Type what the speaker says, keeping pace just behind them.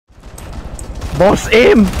Boss,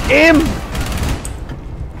 aim! Aim!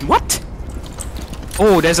 What?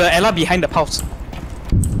 Oh, there's a Ella behind the pulse.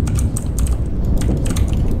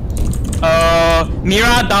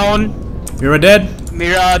 Mira down. Mira dead.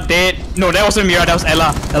 Mira dead. No, that wasn't Mira, that was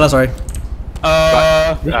Ella. Ella, sorry.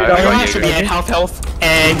 Mira should be at half health.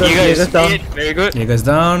 And Jaeger is down. dead. Very good. Jaeger's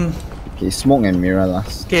down. Okay, Smoke and Mira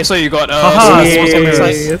last. Okay, so you got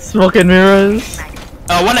Smoke and mirrors.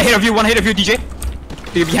 one ahead of you, DJ.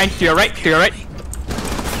 To your behind, to your right, to your right.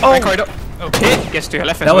 Oh. Right corridor. Okay, gets to your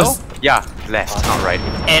left as That well. was Yeah, left, not right.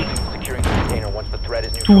 And Securing the container once the threat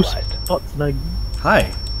is Two neutralized. spots, like.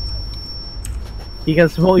 hi. He can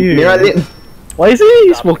smoke you. Mira lit. Why is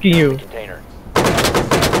he smoking you? Container.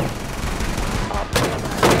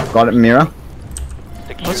 Got it, Mira.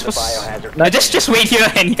 Secure the biohazard. just wait here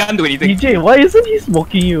and he can't do anything. DJ, why isn't he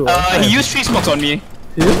smoking you? He used 3 smokes on me.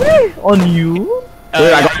 Really? On you?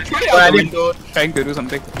 Wait, I got- he tried out the window trying to do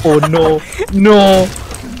something. Oh no. No.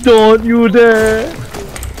 Don't you dare.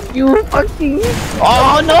 You fucking.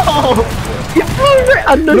 Oh no! You flew right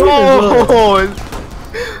under him as well. No!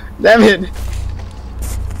 Damn it!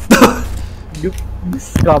 You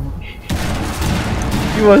scum.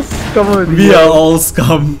 You are scum of the We earth. are all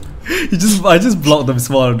scum. I just blocked them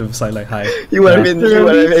small on the side like hi. You would have been, you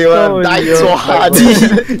would have died so hard.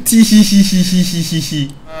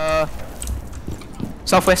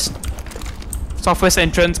 Southwest. Southwest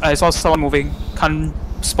entrance. I saw someone moving. Can't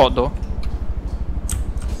spot though.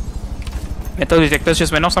 Metal detectors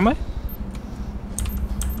just went off somewhere.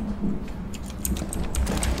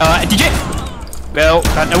 DJ. Well,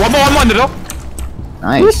 one more on the door.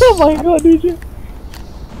 Nice. Oh my god, DJ.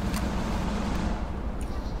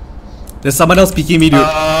 There's someone else peeking me, dude.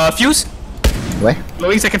 Fuse. Where?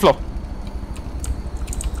 Blowing second floor.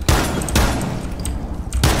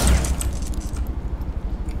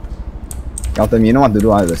 Galton, you know what to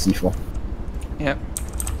do out of the C4. Yeah.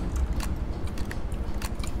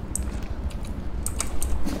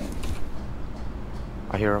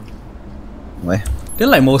 I hear him. Where? They're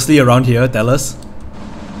like mostly around here, tell us.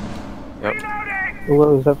 Yep. Where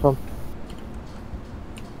was that from?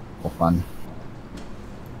 For fun.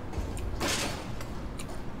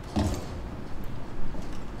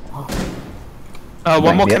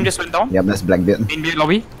 One more Blackbeard. cam just went down. Yep, that's Blackbeard. Main beard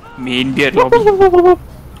lobby. Main beard lobby.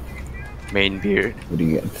 Main beard. Who do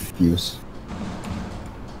you get? Fuse.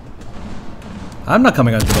 I'm not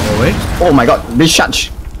coming out to the hallway. Oh my god, this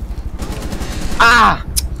charge. Ah!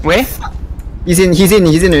 Where? He's in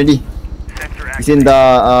already. He's in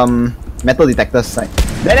the metal detector side.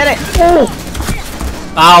 There. Oh!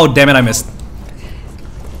 Ow, damn it, I missed.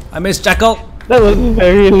 I missed Jackal. That was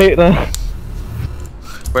very late.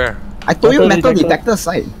 Where? I told you Metal metal detector. detector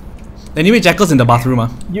side. Anyway, Jackal's in the bathroom.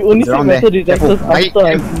 You only see Around metal there. detectors Careful. after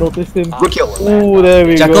I noticed him. Good kill. Ooh, there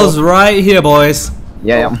we Jackal's go. right here, boys.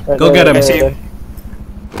 Yeah. Right Go there, get him. right See there.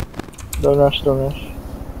 Don't rush. Don't worry,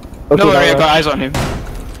 now I got rush. eyes on him.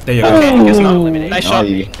 There you go. Okay, guess not. Nice Oh, shot.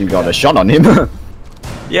 you got a shot on him.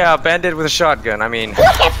 Yeah, bandit with a shotgun. I mean,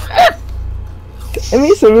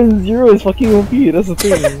 MA70 is fucking OP, that's the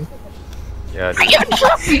thing. yeah,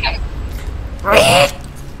 dude.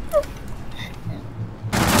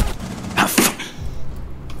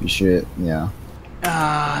 You should, yeah.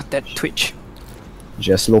 That twitch.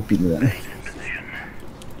 Just slow peek that.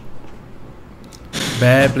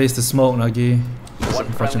 Bad place to smoke, Nagi. One friendly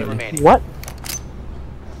Unfortunately. remaining. What?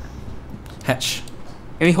 Hatch.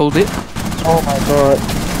 Can we hold it? Oh my god.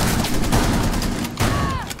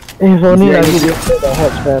 If only I could just hit the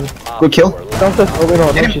hatch, man. Good kill. Downstairs, oh wait,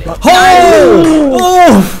 no, she's not. Oh!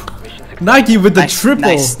 Oh! Nike with the triple.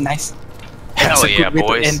 Nice. Hell That's a yeah, good way to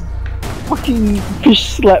boys. end. Fucking fish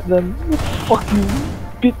slap them. Fucking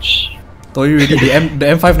bitch. Told you already, the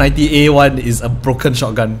M590A1 is a broken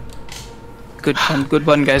shotgun. Good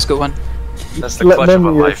one, guys. Good one. That's the Slap clutch them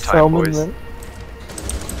of a with your lifetime, salmon, boys. man.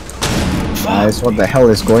 Guys, what the hell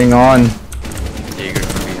is going on? Jaeger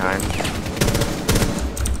from behind.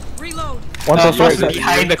 One Frost right is side.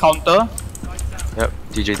 behind the counter. Yep.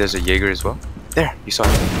 DJ, there's a Jaeger as well. There, you saw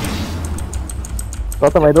it.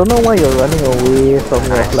 Gotham, I don't know why you're running away from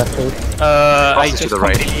your flashes. I Frost is just to the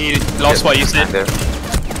right. completely lost what you said. There.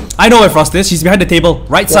 I know where Frost is. She's behind the table.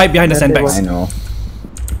 Right side behind the behind the sandbags. I know.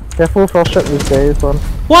 Careful, frost trap is there, this one.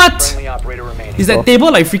 What? Friendly operator remaining. Is that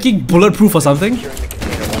table like freaking bulletproof or something? Securing the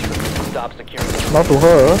container once the stop securing the Not to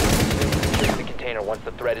her. Secure the container once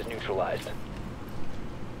the threat is neutralized.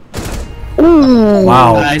 Ooh!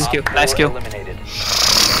 Wow. Nice kill. Nice kill. Eliminated.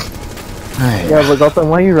 Yeah, but Gotham,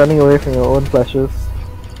 why are you running away from your own flashes?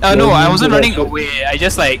 No, Yeah, I you wasn't do that running shit. away. I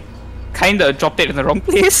just like kinda dropped it in the wrong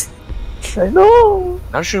place. I know!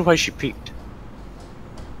 Not sure why she peeked.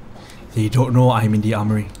 They don't know I'm in the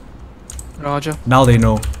armory. Roger. Now they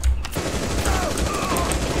know.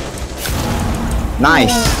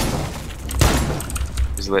 Nice.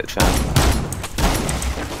 He's lit, fam.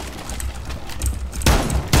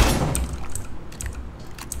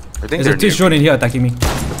 I think There's they're a Twitch near. drone in here attacking me.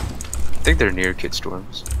 I think they're near Kid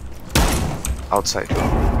Storms. Outside.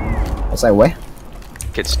 Outside where?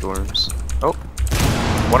 Kid Storms. Oh.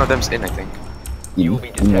 One of them's in, I think. You will be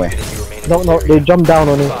In where? detected if you remain in No, this no, area. they jumped down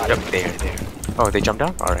on it. Yep, there. Oh, they jumped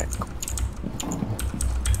down? Alright.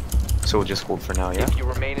 So we'll just hold for now, yeah? If you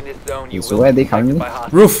remain in this zone, you So will where are be they currently? detected by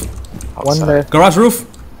hostiles. Roof. One Outside. there. Garage roof.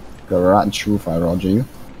 Garage roof, I roger you.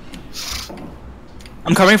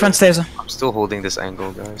 I'm covering front stairs. I'm still holding this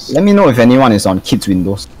angle, guys. Let me know if anyone is on kids'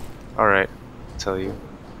 windows. Alright. Tell you.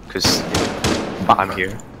 Because I'm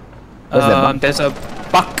here. Where's that bug? There's a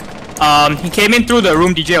buck. He came in through the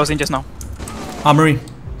room DJ was in just now. Armory.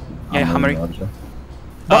 Yeah, Hammery. Roger.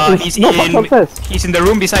 He's no, Buck's upstairs. he's in the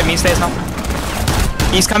room beside main stairs now.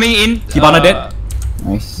 He's coming in. Hibana dead.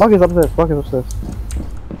 Nice. Bug is upstairs, Bug is upstairs.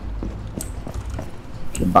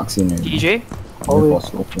 Okay, Buck's in already. DJ. Always.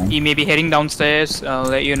 Slow flank. He may be heading downstairs. I'll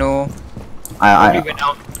let you know. He I went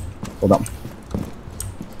out. hold up.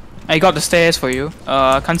 I got the stairs for you.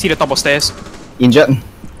 Can't see the top of stairs. Injured.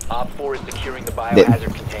 Op 4 is securing the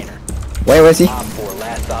biohazard container. Where is he? Op 4,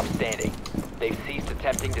 last stop standing. They've ceased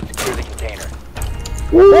attempting to secure the container.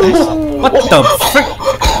 What the frick?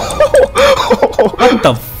 What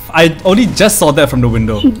the I only just saw that from the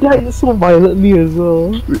window. He died so violently as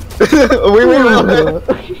well. wait.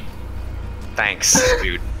 Thanks,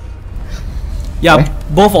 dude. Yeah,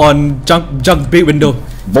 both on junk big window.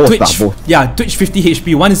 Both Twitch. lah, both. Yeah, Twitch 50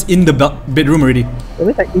 HP. One is in the bedroom already. That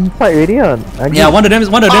means like inside already on. Yeah, one of them is.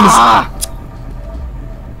 Yeah,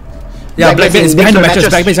 Black black bed is behind the next to mattress. the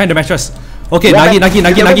Black bed is behind the mattress. Okay, Wall Nagi, back. Nagi,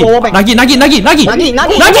 Nagi, Yeah, Nagi, wall back. Nagi, Nagi, Nagi, Nagi, Nagi,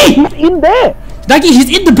 Nagi. Nagi, He's in there! Nagi, he's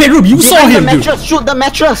in the bedroom. You saw him, dude. Shoot the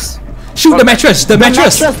mattress! Shoot the mattress. The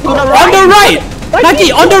mattress. mattress to the On the right.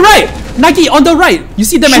 Nagi, on the right. Nagi, on the right. You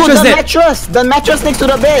see the Shoot mattress the there? mattress! The mattress next to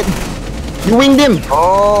the bed! You winged him!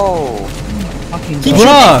 Oh! Keep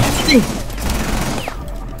Bruh, shooting!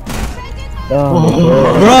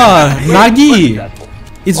 bruh, Nagi.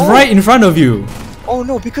 It's right in front of you. Oh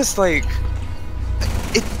no, because like...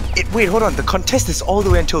 Wait, hold on. The contest is all the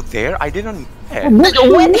way until there? I didn't...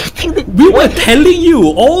 We were telling you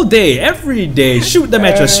all day, every day, shoot the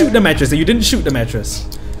mattress, and you didn't shoot the mattress.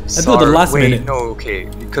 Until the last wait, minute. no, okay.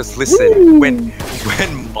 Because listen, when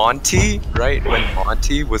Monty, right? When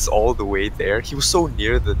Monty was all the way there, he was so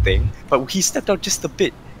near the thing, but he stepped out just a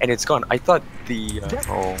bit, and it's gone. I thought the...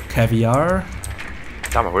 oh... Caviar.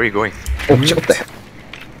 Tama, where are you going? Oh, shit, what the hell?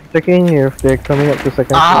 Checking if they're coming up to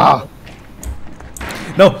second Ah!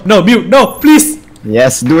 No, no, mute, no, please.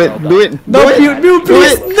 Yes, do it, do it! No, do it. mute, mute,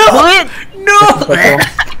 please. Do it. No,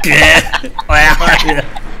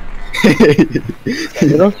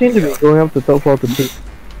 They don't seem to be going up to top floor to peek.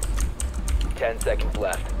 10 seconds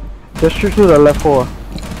left. Just shoot through the left hole.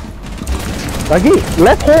 Nagi!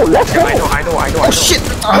 Left hole! Left hole! I know. Oh shit!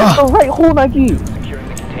 That's the right hole, Nagi! Securing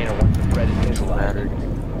the container once the threat is neutralized.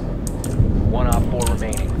 One op 4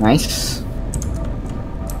 remaining. Nice.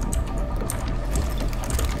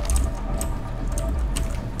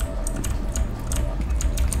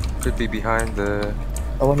 Could be behind the...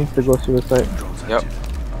 I want him to go suicide. Yep.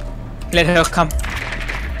 Let her come.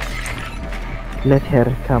 Let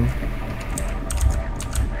her come.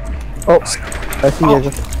 Oh! I see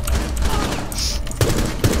you.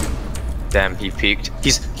 Damn, he peeked.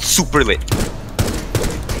 He's super lit.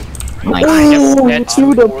 Nice. Oh, That's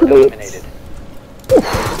through the Op 4 plate! eliminated.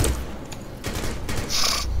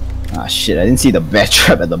 Ah shit, I didn't see the bear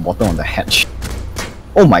trap at the bottom of the hatch.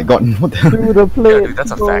 Oh my god, what the hell? Through the Yeah, plate! dude,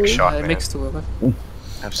 that's a fact shot, man. Mixed two of us. I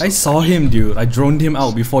Absolutely. saw him, dude. I droned him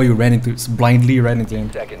out before you blindly ran into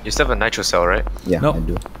him. Seconds. You still have a nitro cell, right? Yeah, Nope. I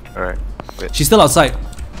do. Alright. Wait. She's still outside.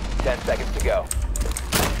 10 seconds to go.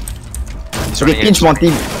 He's Okay, running in.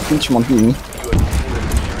 pinch Monty me. You have secured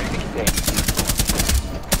securing the container.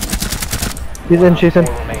 She's in, she's in.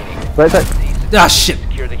 4 remaining. Right side. Ah, shit.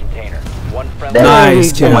 Secure the container. One friendly.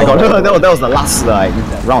 Nice Oh kill. my god, that was the last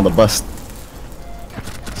round of burst.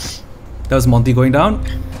 That was Monty going down.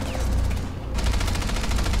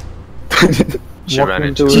 She ran Walking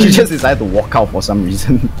into to- She just decided to walk out for some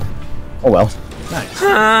reason. Oh well.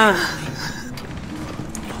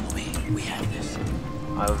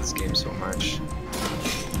 I love this game so much.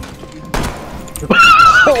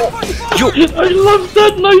 I love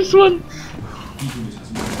that nice one!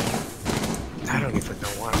 I don't even know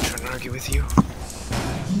why I'm trying to argue with you.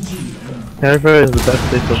 Terrifier is the best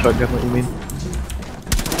place for shotgun, what you mean?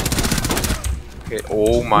 Okay,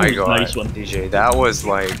 Oh my Ooh, god, nice one. DJ, that was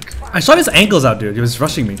like, I saw his ankles out, dude. He was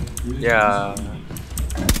rushing me. yeah.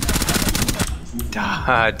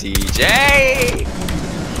 DJ.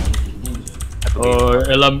 Oh,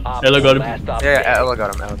 Ella got him. Last op Yeah, Ella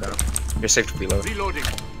got him. Ella got him. You're safe to reload.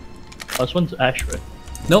 Last one's Ash, right?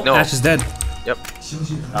 No, No. Ash is dead. Yep.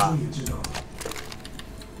 Ah.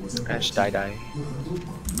 Ash die.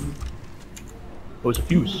 It was a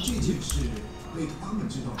fuse.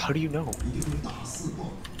 How do you know?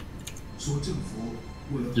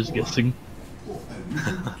 Just guessing.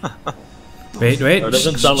 Wait. That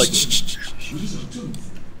doesn't sound like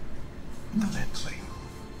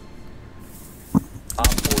Op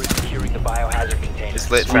 4 is securing the biohazard container. It's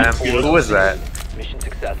lit, fam. Who was that? Mission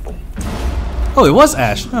successful. Oh, it was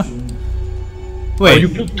Ash. Huh. Oh, Wait. you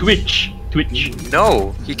killed Twitch.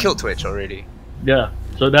 No, he killed Twitch already. Yeah.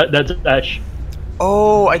 So that's Ash.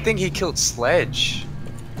 Oh, I think he killed Sledge.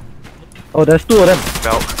 Oh, there's two of them.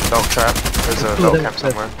 Belt trap. There's a belt camp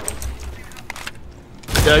somewhere.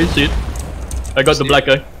 Yeah, you see it. I got the black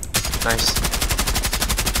guy. Nice.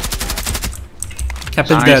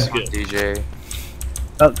 Captain's Nice dead. one, DJ.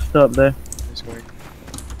 Up, still up there. Nice work.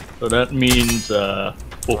 So that means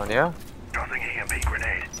Come on, yeah?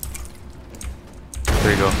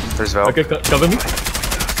 There you go. There's Val. okay, cover me.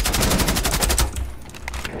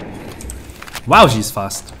 Wow, she's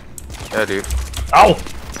fast. Yeah, dude. Ow!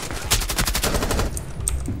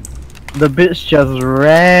 The bitch just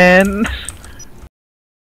ran.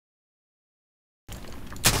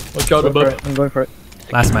 Watch out above. I'm going for it.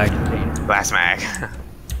 Last mag. Blast mag.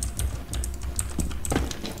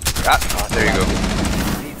 Ah, there you go.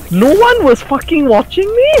 No one was fucking watching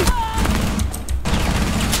me.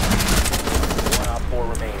 One op 4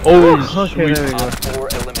 remaining. Oh, Okay, there we go. Op 4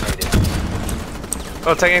 eliminated.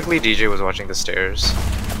 Well, technically, DJ was watching the stairs.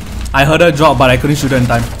 I heard her drop, but I couldn't shoot her in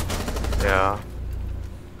time. Yeah.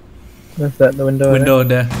 Where's that? The window. Window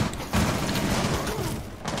there.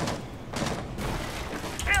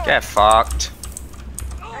 Get fucked.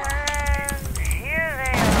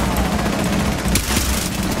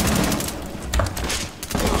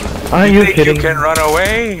 Are you Think kidding? you can run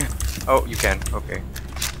away? Oh, you can. Okay.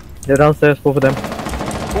 They're downstairs, both of them.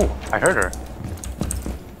 Ooh, I heard her.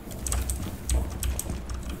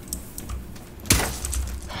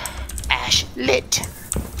 Ash lit.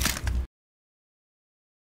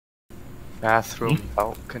 Bathroom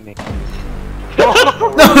balcony.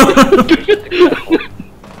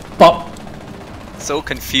 Pop. So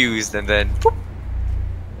confused, and then whoop,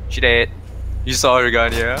 she dead. You saw her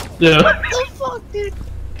gun, yeah? yeah.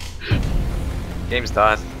 Game's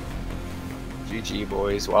done. GG,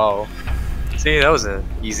 boys. Wow. See, that was an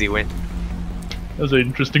easy win. That was an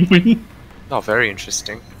interesting win. Not very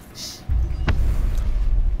interesting.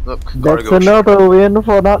 Look, That's cargo another win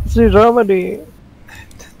for Nazi Germany.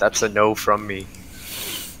 That's a no from me.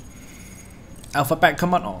 Alpha pack,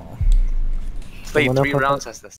 come on. Oh. Played Someone 3 else rounds as the